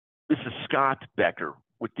This is Scott Becker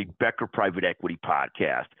with the Becker Private Equity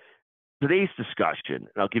Podcast. Today's discussion, and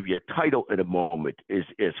I'll give you a title in a moment, is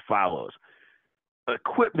as follows.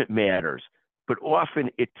 Equipment matters, but often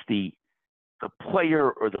it's the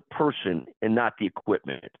player or the person and not the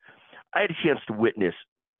equipment. I had a chance to witness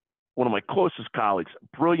one of my closest colleagues,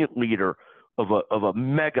 a brilliant leader of a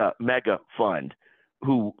mega fund,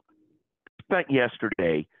 who spent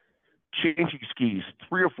yesterday changing skis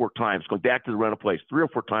 3 or 4 times, going back to the rental place 3 or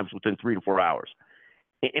 4 times within 3 to 4 hours.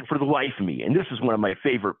 And for the life of me, and this is one of my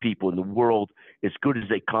favorite people in the world, as good as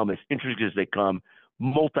they come, as interesting as they come,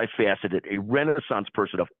 multifaceted, a Renaissance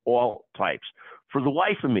person of all types. For the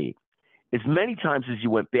life of me, as many times as you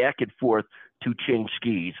went back and forth to change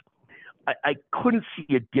skis, I couldn't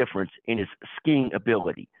see a difference in his skiing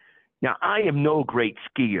ability. Now, I am no great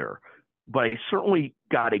skier, but I certainly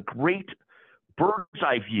got a great bird's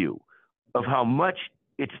eye view of how much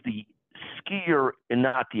it's the skier and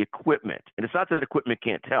not the equipment. And it's not that equipment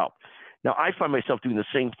can't help. Now, I find myself doing the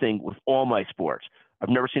same thing with all my sports. I've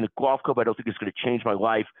never seen a golf club I don't think it's going to change my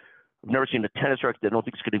life. I've never seen a tennis racket that I don't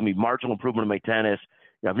think it's going to give me marginal improvement in my tennis.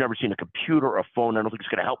 I've never seen a computer or a phone I don't think it's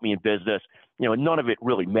going to help me in business. None of it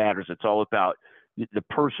really matters. It's all about the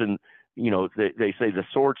person. They say the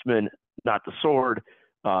swordsman, not the sword,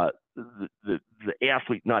 the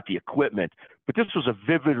athlete, not the equipment. But this was a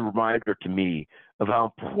vivid reminder to me of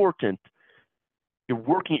how important you're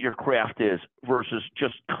working at your craft is versus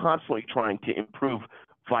just constantly trying to improve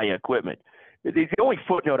via equipment. The only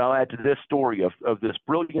footnote I'll add to this story of this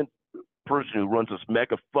brilliant person who runs this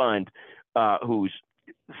mega fund, whose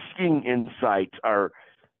skiing insights are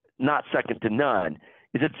not second to none,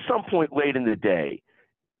 is at some point late in the day,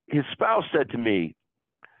 his spouse said to me,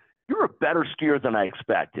 "You're a better skier than I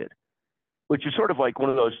expected," which is sort of like one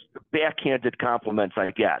of those backhanded compliments,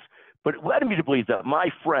 I guess. But it led me to believe that my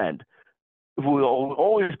friend, who will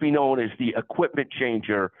always be known as the equipment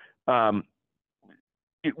changer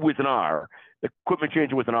with an R,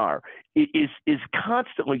 is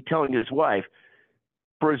constantly telling his wife,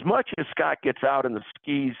 for as much as Scott gets out in the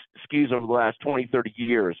skis over the last 20, 30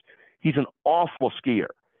 years, he's an awful skier.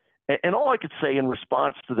 And all I could say in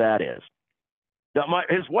response to that is, that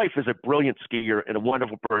his wife is a brilliant skier and a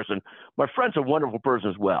wonderful person. My friend's a wonderful person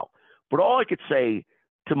as well. But all I could say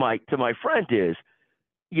to my friend is,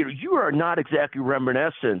 you are not exactly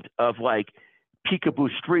reminiscent of like Peekaboo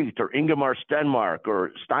Street or Ingemar Stenmark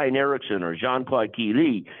or Stein Eriksen or Jean-Claude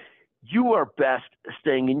Killy. You are best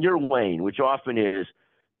staying in your lane, which often is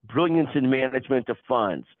brilliance in management of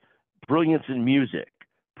funds, brilliance in music,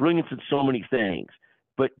 brilliance in so many things.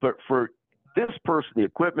 But for this person, the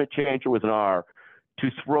equipment changer with an R, to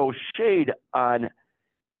throw shade on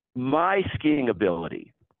my skiing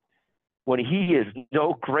ability when he is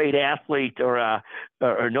no great athlete or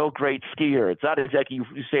no great skier. It's not exactly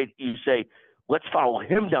you say, let's follow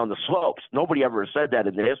him down the slopes. Nobody ever said that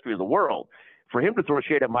in the history of the world. For him to throw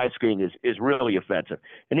shade at my skiing is really offensive.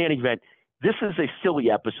 In any event, this is a silly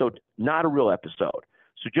episode, not a real episode.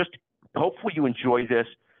 So just hopefully you enjoy this.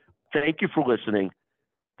 Thank you for listening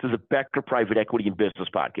to the Becker Private Equity and Business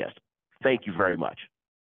Podcast. Thank you very much.